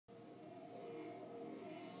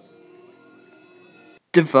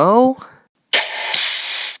DeVoe?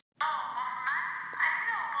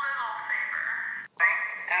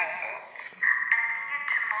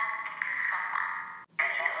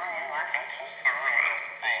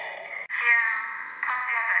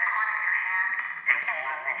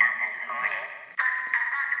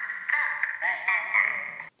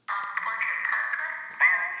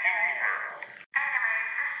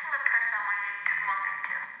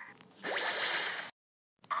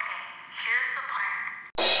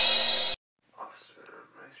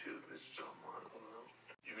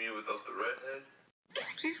 You mean without the redhead?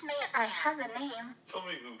 Excuse me, I have a name. Tell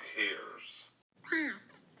me who cares.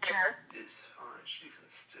 Jerk. It's fine, she can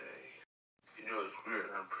stay. You know, it's weird,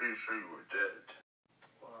 I'm pretty sure you were dead.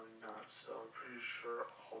 Well, I'm not, so I'm pretty sure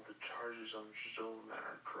all the charges on Zolman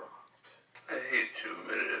are dropped. I hate to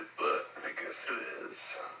admit it, but I guess it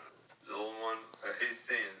is. Zolman, I hate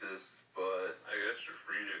saying this, but I guess you're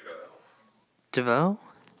free to go. DeVoe?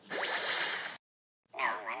 No,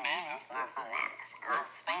 my name is Resurrect. I'll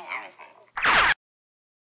explain everything.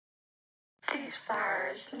 These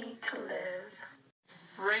flowers need to live.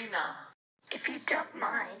 Rena. If you don't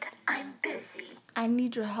mind, I'm busy. I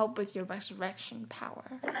need your help with your resurrection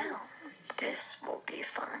power. Well, this will be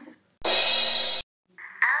fun. I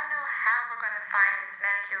don't know how we're going to find this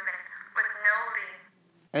metahuman with no lead.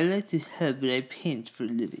 I like to help, but I paint for a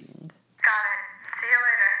living. Got it. See you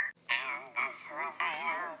later. And that's who I find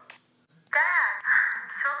out. Dad, I'm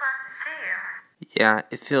so glad to see you. Yeah,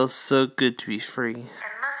 it feels so good to be free. It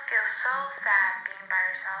must feel so sad being by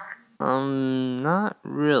yourself. Not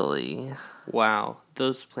really. Wow,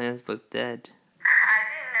 those plants look dead. I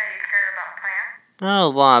didn't know you cared about plants. Not a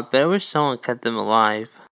lot, but I wish someone kept them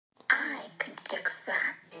alive. I can fix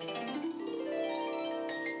that.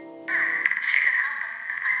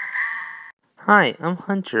 Hi, I'm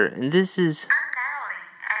Hunter, and this is... I'm Natalie,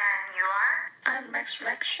 and you are? I'm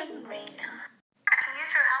Resurrection Rena. I can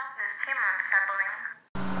use your help in this team I'm assembling.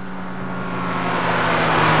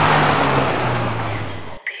 This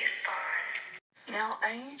will be fun. Now I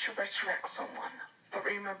need to resurrect someone. But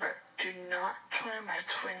remember, do not join my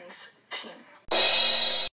twins' team.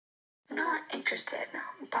 Not interested,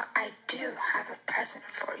 but I do have a present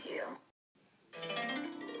for you.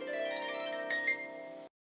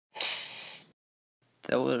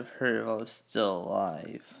 That would have hurt if I was still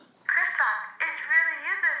alive. Kristoff, it's really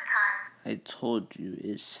you this time. I told you,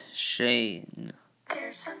 it's Shane.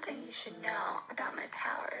 There's something you should know about my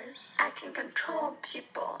powers. I can control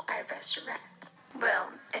people I resurrect.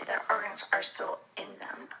 Well, if their organs are still in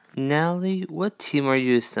them. Natalie, what team are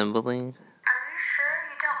you assembling? Are you sure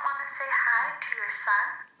you don't want to say hi to your son?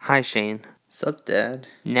 Hi, Shane. Sup, Dad?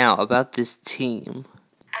 Now, about this team.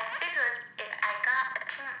 I figured if I got a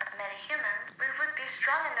team of metahumans, we would be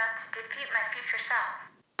strong enough to defeat my future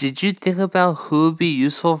self. Did you think about who would be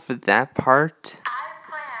useful for that part? I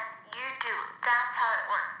plan, you do. That's how it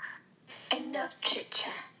works. Enough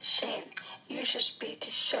chit-chat. Shane, you should speak to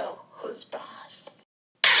show who's boss.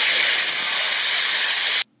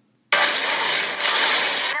 No,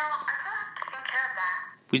 I thought of taking care of that.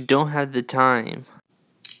 We don't have the time.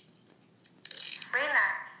 Rena,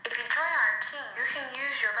 if you join our team, you can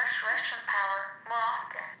use your resurrection power more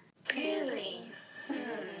often. Really?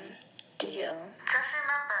 Deal. Just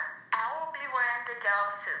remember, I will be wearing the yellow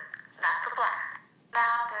suit, not the black.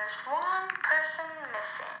 Now there's one person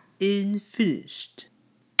missing. And finished.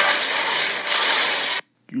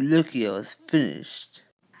 You're lucky I was finished.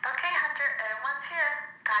 Okay, Hunter, everyone's here.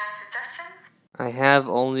 Got any suggestions? I have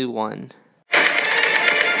only one.